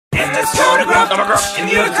Let's go to Grumps. I'm a Grump.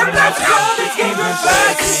 And you're a Grump. Let's go. This game Grumps.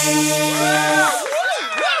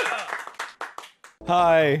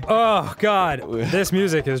 Hi. Oh god, this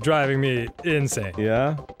music is driving me insane.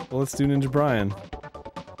 Yeah? Well, let's do Ninja Brian.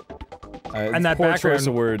 And that poor background choice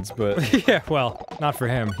of words, but yeah, well, not for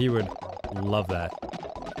him. He would love that.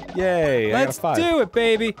 yay! Let's I got 5. do it,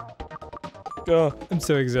 baby. I'm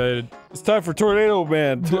so excited. It's time for Tornado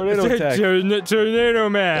Man. Tornado attack. Tornado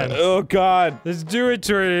Man. Oh God! Let's do it,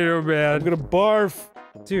 Tornado I'm Man. gonna barf.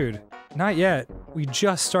 Dude, not yet. We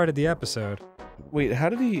just started the episode. Wait, how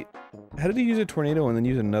did he use a tornado and then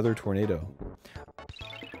use another tornado?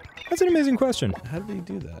 That's an amazing question. How did he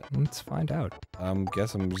do that? Let's find out.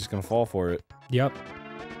 Guess I'm just gonna fall for it. Yep.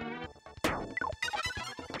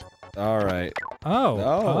 All right. Oh.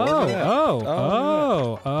 look at that. Oh.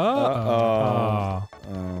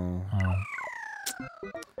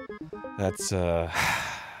 That's good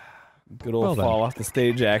old Well then. fall off the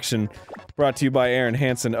stage action. Brought to you by Aaron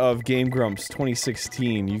Hansen of GameGrumps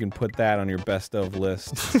 2016. You can put that on your best of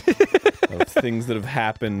list of things that have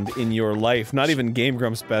happened in your life. Not even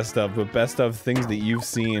GameGrumps best of, but best of things that you've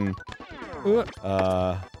seen.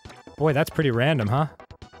 Boy, that's pretty random, huh?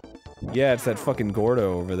 Yeah, it's that fucking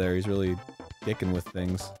Gordo over there. He's really dicking with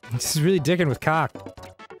things. He's really dicking with cock.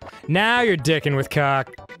 Now you're dicking with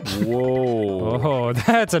cock. Whoa. Oh,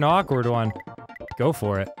 that's an awkward one. Go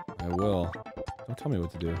for it. I will. Don't tell me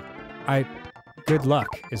what to do. Good luck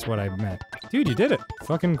is what I meant. Dude, you did it.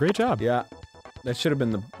 Fucking great job. Yeah. That should have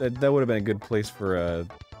been the that would have been a good place for a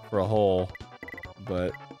hole.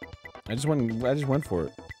 But I just went for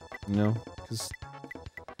it. You know? Cuz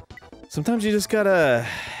sometimes you just gotta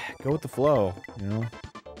go with the flow, you know?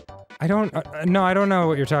 I don't know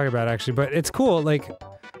what you're talking about actually, but it's cool. Like,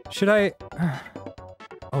 should I?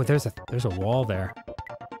 Oh, there's a wall there.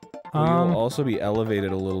 You'll also be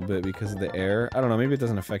elevated a little bit because of the air. I don't know, maybe it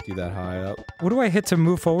doesn't affect you that high up. What do I hit to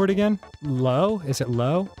move forward again? Low? Is it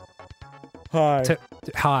low? High.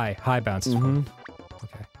 High bounces. Mm-hmm.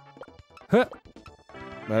 Okay. Huh.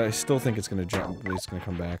 But I still think it's gonna jump, but it's gonna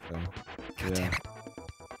come back though. God damn it.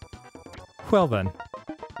 Well then.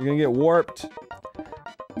 You're gonna get warped.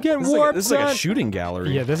 Get warped, This is like a shooting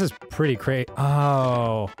gallery. Yeah, this is pretty crazy.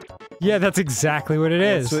 Oh. Yeah, that's exactly what it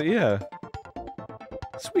is. Yeah.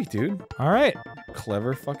 Sweet, dude. Alright.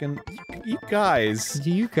 Clever fucking... You guys.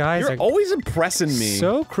 You guys You're are always impressing me.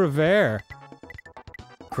 so crevaire.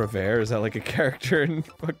 Crevaire? Is that like a character in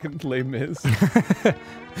fucking Les Mis?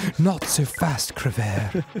 Not so fast,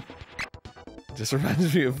 crevaire. Just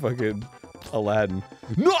reminds me of fucking Aladdin.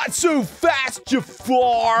 Not so fast,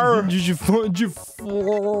 Jafar! Jafar.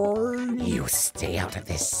 You stay out of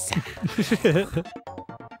this.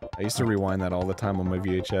 I used to rewind that all the time on my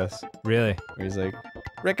VHS. Really? Where he's like,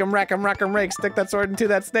 Rack 'em, rake, stick that sword into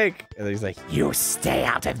that snake! And then he's like, You stay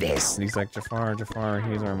out of this. and he's like, Jafar,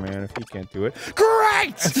 he's our man, if he can't do it.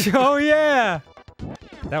 Great! Oh yeah!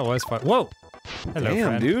 That was fun. Whoa! Hello, Damn,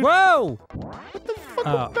 friend. dude. Whoa! What the fuck?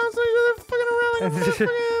 Oh. We're bouncing each other fucking around like a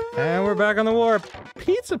motherfucking And we're back on the warp.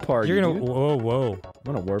 pizza party, You're gonna dude. whoa. I'm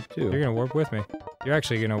gonna warp too. You're gonna warp with me. You're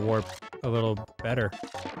actually gonna warp a little better.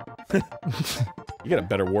 You got a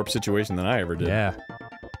better warp situation than I ever did. Yeah.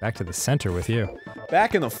 Back to the center with you.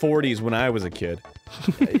 Back in the 40s when I was a kid,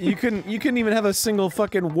 you couldn't even have a single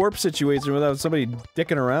fucking warp situation without somebody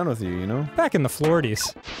dicking around with you, you know? Back in the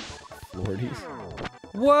Florties. 40s.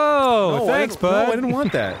 Whoa! No, Thanks, bud. No, I didn't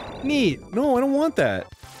want that. Neat. No, I don't want that.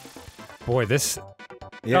 Boy, this.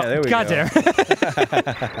 Yeah, Oh, there we goddamn.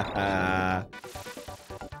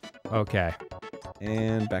 go. Okay.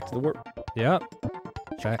 And back to the warp. Yep.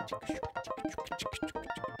 Okay.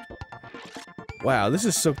 Wow, this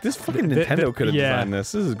is so. This fucking Nintendo could have yeah. designed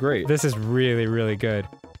this. This is great. This is really, really good.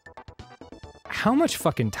 How much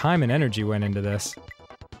fucking time and energy went into this?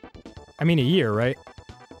 I mean, a year, right?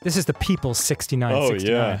 This is the People's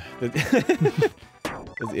 6969.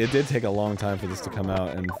 It did take a long time for this to come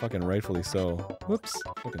out, and fucking rightfully so. Whoops.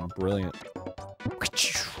 Fucking brilliant.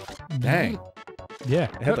 Dang. Yeah.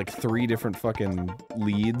 It had like 3 different fucking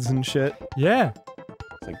leads and shit. Yeah.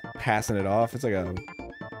 It's like passing it off. It's like a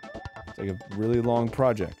really long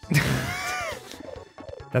project.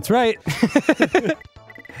 That's right.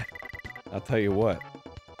 I'll tell you what.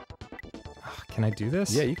 Can I do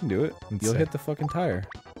this? Yeah, you can do it. Let's You'll see. hit the fucking tire.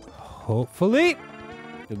 Hopefully.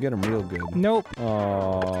 You'll get them real good. Nope.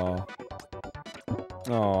 Aww.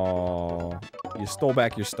 Aww. You stole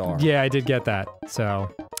back your star. Yeah, I did get that.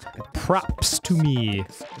 So, props to me.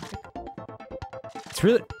 It's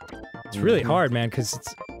really hard, man, because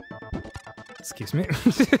it's... Excuse me.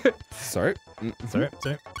 Sorry. Sorry.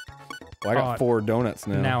 Well, I got 4 donuts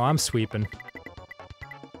now. Now I'm sweeping.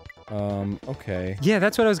 Okay. Yeah,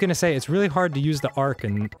 that's what I was gonna say. It's really hard to use the arc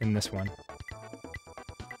in this one.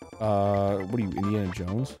 What are you, Indiana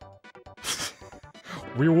Jones?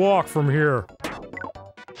 We walk from here.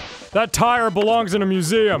 That tire belongs in a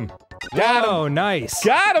museum. Got him! Oh, nice.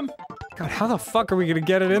 Got him! God, how the fuck are we gonna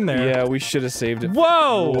get it in there? Yeah, we should have saved it.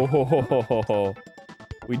 Whoa! Whoa!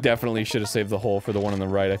 We definitely should have saved the hole for the one on the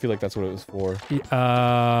right. I feel like that's what it was for.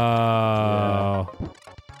 Oh. Yeah.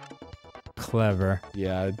 Clever.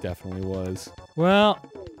 Yeah, it definitely was. Well,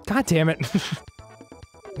 god damn it.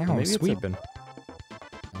 Now I'm Maybe it's a- sweeping.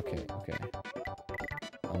 Okay.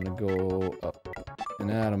 I'm gonna go up and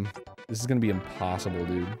at him. This is gonna be impossible,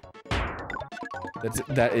 dude.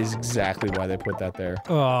 That is exactly why they put that there.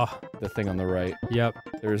 Oh, The thing on the right. yep.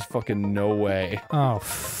 There's fucking no way Oh,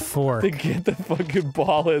 fork. to get the fucking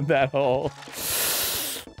ball in that hole.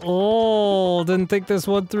 Oh, didn't think this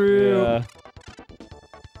one through. Yeah.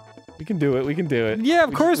 We can do it. We can do it. Yeah,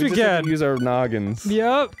 of course we just have can. to use our noggins.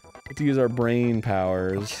 Yep. We have to use our brain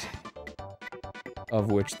powers.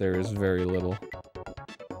 Of which there is very little.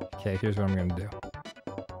 Okay, here's what I'm gonna do.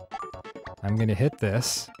 I'm gonna hit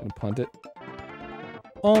this. I'm gonna punt it.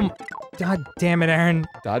 God damn it, Aaron.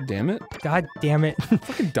 God damn it. God damn it.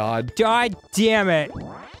 Fucking Dodd. God damn it.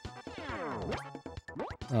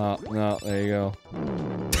 Oh, no, there you go.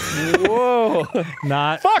 Whoa!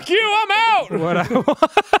 Not Fuck you, I'm out! what I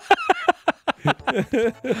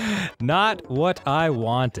Not what I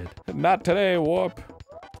wanted. Not today, Warp.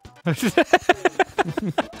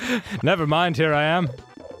 Never mind, here I am.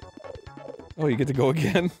 Oh, you get to go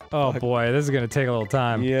again? Oh boy, this is gonna take a little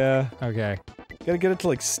time. Yeah. Okay. Gotta get it to,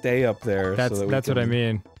 like, stay up there. That's so that that's what I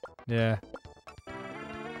mean. Yeah.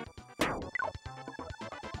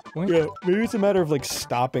 Yeah, maybe it's a matter of, like,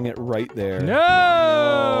 stopping it right there.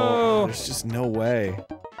 No! There's just no way.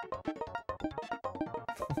 Oh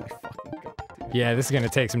my fucking god, dude. Yeah, this is gonna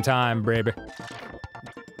take some time, baby.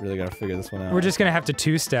 Really gotta figure this one out. We're just gonna have to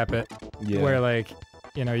two-step it. Yeah. Where, like,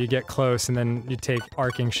 you know, you get close and then you take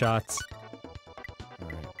arcing shots.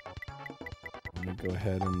 Alright. I'm gonna go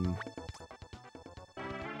ahead and...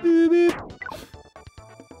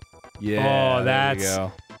 Yeah, Oh, there we that's-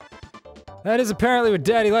 go. That is apparently what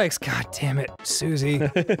Daddy likes. God damn it, Susie.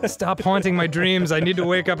 Stop haunting my dreams. I need to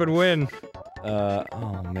wake up and win.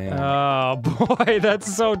 Oh man. Oh boy,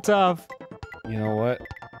 that's so tough. You know what?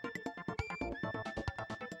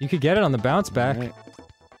 You could get it on the bounce back. Alright.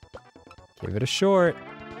 Give it a short.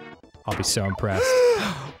 I'll be so impressed.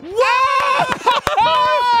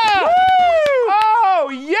 Oh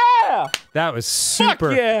yeah! That was super,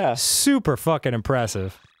 Fuck yeah! super fucking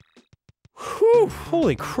impressive. Whew.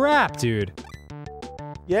 Holy crap, dude.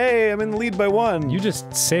 Yay! I'm in the lead by one. You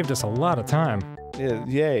just saved us a lot of time. Yeah,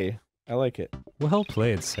 yay! I like it. Well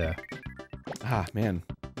played, sir. Ah man,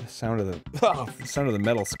 the sound of the sound of the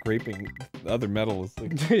metal scraping the other metal is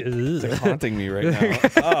like, it's like haunting me right now.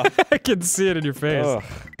 Ah, I can see it in your face. ugh,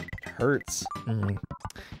 it hurts.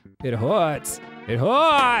 It hurts. It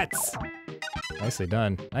hurts. Nicely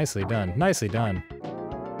done. Nicely done. Nicely done.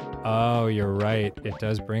 Oh, you're right. It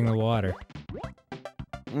does bring the water.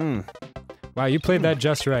 Mm. Wow, you played that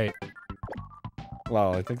just right.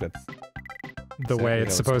 Well, I think that's The way exactly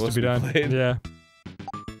it's how supposed to be done. played. Yeah.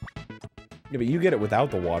 Yeah, but you get it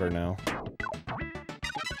without the water now.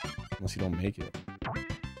 Unless you don't make it.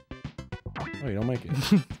 Oh, you don't make it.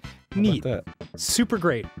 How Neat. about Super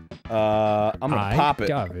great. that? I'm gonna I pop it.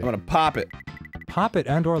 got it. I'm gonna pop it. Pop it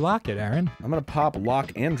and or lock it, Aaron. I'm gonna pop,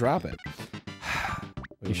 lock, and drop it.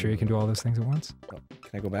 You sure you can do all those things at once? Oh,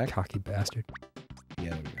 can I go back? Cocky bastard. Yeah,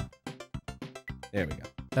 there we go. There we go.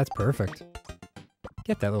 That's perfect.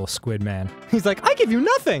 Get that little squid man. He's like, I give you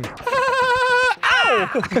nothing!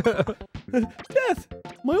 Ow! Death!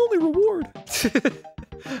 My only reward!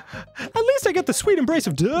 At least I get the sweet embrace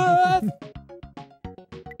of death!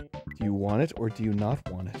 Do you want it or do you not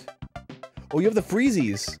want it? Oh, you have the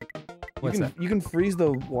freezies! What's that? You can freeze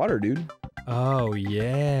the water, dude. Oh,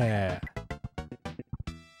 yeah.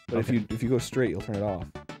 But if you go straight, you'll turn it off.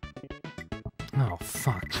 Oh,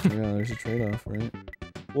 fuck. Yeah, there's a trade-off, right?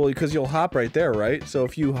 Well, because you'll hop right there, right? So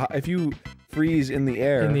if you freeze in the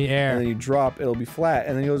air, In the air. and then you drop, it'll be flat,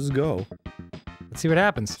 and then you'll just go. Let's see what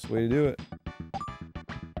happens. That's the way to do it.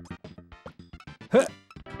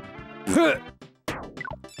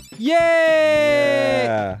 Yay!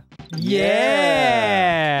 Yeah.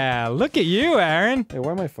 Yeah! Look at you, Aaron. Hey,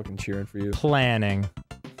 why am I fucking cheering for you? Planning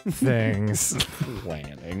things.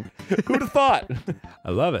 Planning. Who'd have thought?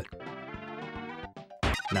 I love it.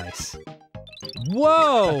 Nice.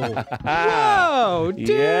 Whoa! Whoa, dude!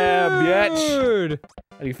 Yeah, bitch.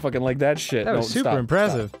 How do you fucking like that shit? That was super stop,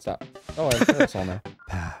 impressive. Stop. Oh, that's all now.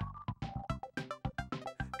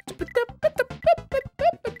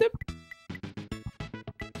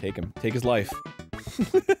 Take him. Take his life.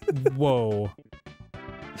 Whoa.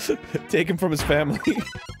 Take him from his family.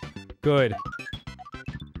 Good.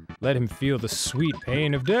 Let him feel the sweet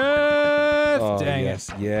pain of death! Oh, Dang yes.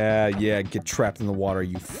 it. Yeah, yeah, get trapped in the water,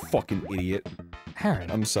 you fucking idiot.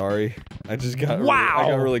 Aaron. I'm sorry. I just got Wow! I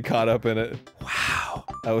got really caught up in it. Wow.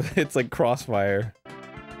 It's like Crossfire.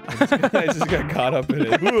 I just got caught up in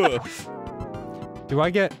it. Ugh. Do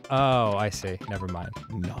I get... Oh, I see. Never mind.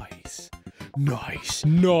 Nice. Nice.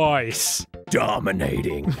 Nice!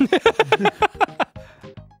 Dominating.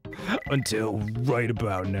 Until right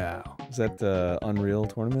about now. Is that the Unreal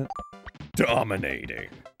tournament? Dominating.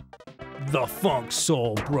 The Funk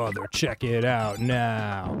Soul Brother, check it out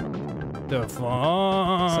now. The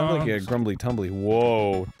funk. Sounds like a grumbly tumbly.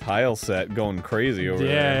 Whoa, tile set going crazy over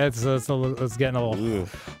there. Yeah, it's getting a little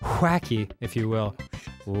Oof. wacky, if you will.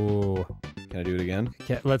 Ooh. Can I do it again?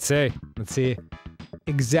 Let's see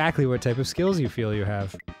exactly what type of skills you feel you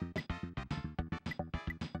have.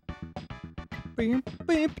 Bam,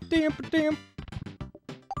 bam, bam, bam.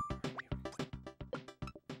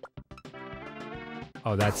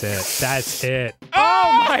 Oh, that's it. That's it.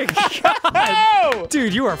 Oh my god! Oh!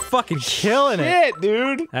 Dude, you are fucking killing it. Shit,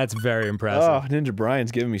 dude! That's very impressive. Oh, Ninja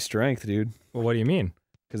Brian's giving me strength, dude. Well, what do you mean?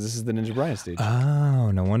 Because this is the Ninja Brian stage. Oh,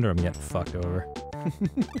 no wonder I'm getting fucked over.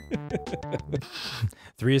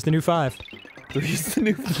 3 is the new 5. 3 is the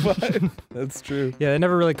new 5. That's true. Yeah, it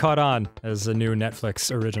never really caught on as a new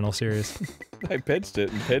Netflix original series. I pitched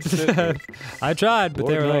it and pitched it. I tried, but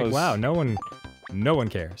Lord they were knows. like, wow, no one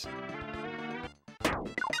cares.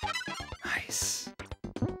 Nice.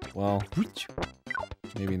 Well,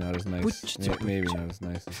 maybe not as nice. Maybe not as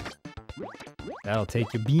nice. That'll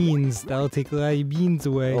take your beans. That'll take a lot of your beans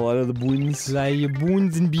away. A lot of the boons. A lot of your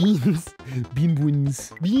boons and beans. Bean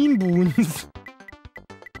boons. Bean boons.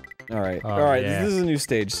 Alright. Oh, Alright, yeah. this is a new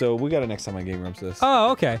stage, so we got it next time on GameGrumps this.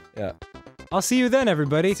 Oh, okay. Yeah. I'll see you then,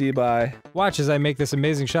 everybody. See you, bye. Watch as I make this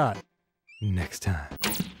amazing shot. Next time.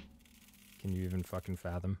 Can you even fucking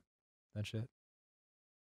fathom that shit?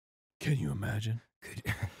 Can you imagine?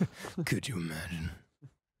 Could you imagine?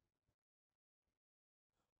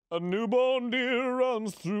 A newborn deer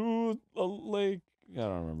runs through a lake. I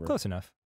don't remember. Close enough.